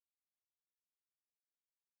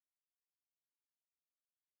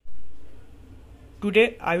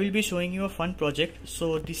Today I will be showing you a fun project.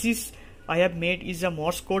 So this is I have made is a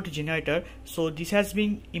Morse code generator. So this has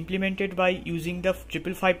been implemented by using the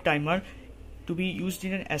 555 timer to be used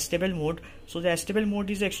in an stable mode. So the stable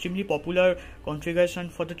mode is extremely popular configuration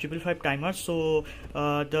for the 555 timer. So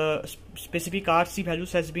the specific RC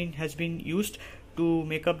values has been used to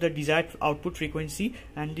make up the desired output frequency,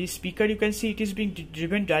 and this speaker, you can see it is being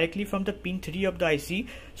driven directly from the pin 3 of the IC.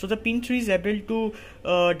 So the pin 3 is able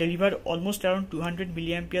to deliver almost around 200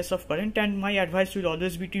 milliamperes of current, and my advice will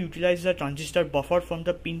always be to utilize the transistor buffer from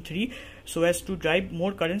the pin 3 so as to drive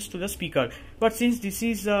more currents to the speaker. But since this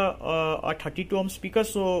is a 32 ohm speaker,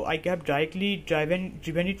 so I have directly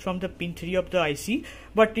driven it from the pin 3 of the IC,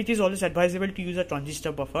 but it is always advisable to use a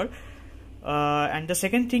transistor buffer. And the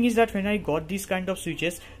second thing is that when I got these kind of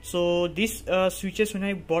switches, so these switches when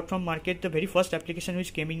I bought from market, the very first application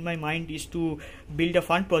which came in my mind is to build a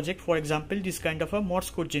fun project. For example, this kind of a Morse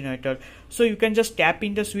code generator. So you can just tap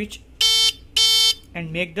in the switch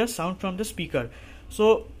and make the sound from the speaker.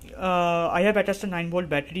 So I have attached a 9-volt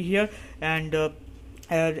battery here, and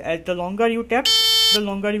the longer you tap, the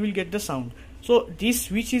longer you will get the sound. So this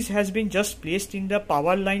switch has been just placed in the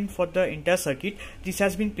power line for the entire circuit. This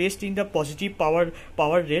has been placed in the positive power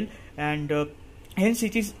rail, and hence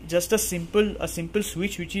it is just a simple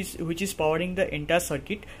switch which is powering the entire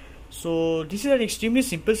circuit. So this is an extremely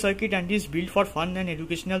simple circuit and is built for fun and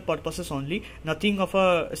educational purposes only. Nothing of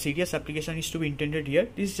a serious application is to be intended here.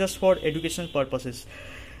 This is just for educational purposes.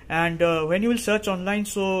 And when you will search online,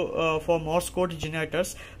 so for Morse code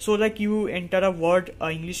generators, so like you enter a word,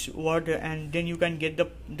 English word, and then you can get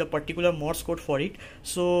the particular Morse code for it.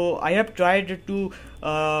 So I have tried to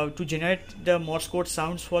generate the Morse code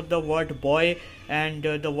sounds for the word boy and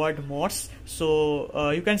the word Morse.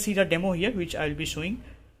 So you can see the demo here which I will be showing.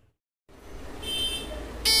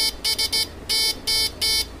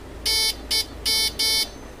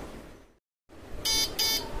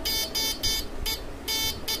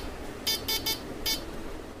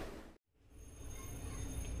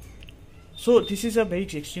 So this is a very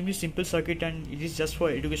extremely simple circuit, and it is just for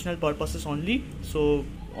educational purposes only. So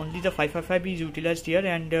only the 555 is utilized here,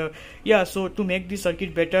 and yeah, so to make this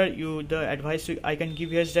circuit better, the advice I can give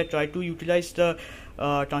here is that try to utilize the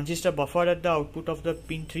transistor buffer at the output of the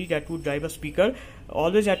pin 3 that would drive a speaker.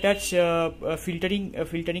 Always attach filtering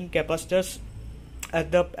capacitors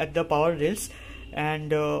at the power rails,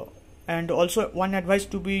 and also one advice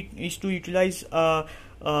is to utilize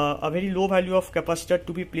a very low value of capacitor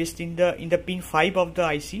to be placed in the pin 5 of the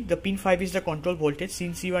IC. The pin 5 is the control voltage.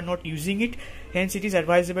 Since you are not using it, hence it is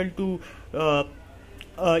advisable to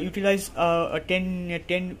utilize a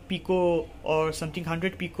 10 pico or something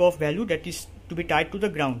 100 pico of value that is to be tied to the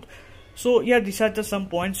ground. So yeah, these are some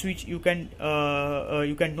points which you can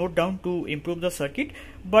note down to improve the circuit.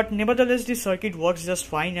 But nevertheless, this circuit works just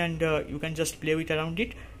fine, and you can just play with around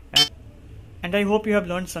it. And I hope you have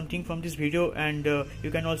learned something from this video, and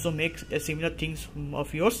you can also make similar things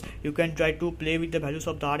of yours. You can try to play with the values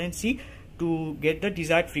of the R and C to get the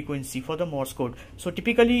desired frequency for the Morse code. So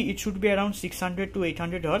typically it should be around 600 to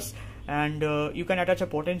 800 Hz, and you can attach a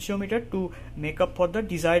potentiometer to make up for the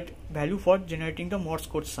desired value for generating the Morse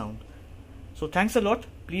code sound. So thanks a lot.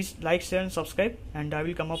 Please like, share and subscribe, and I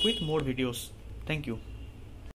will come up with more videos. Thank you.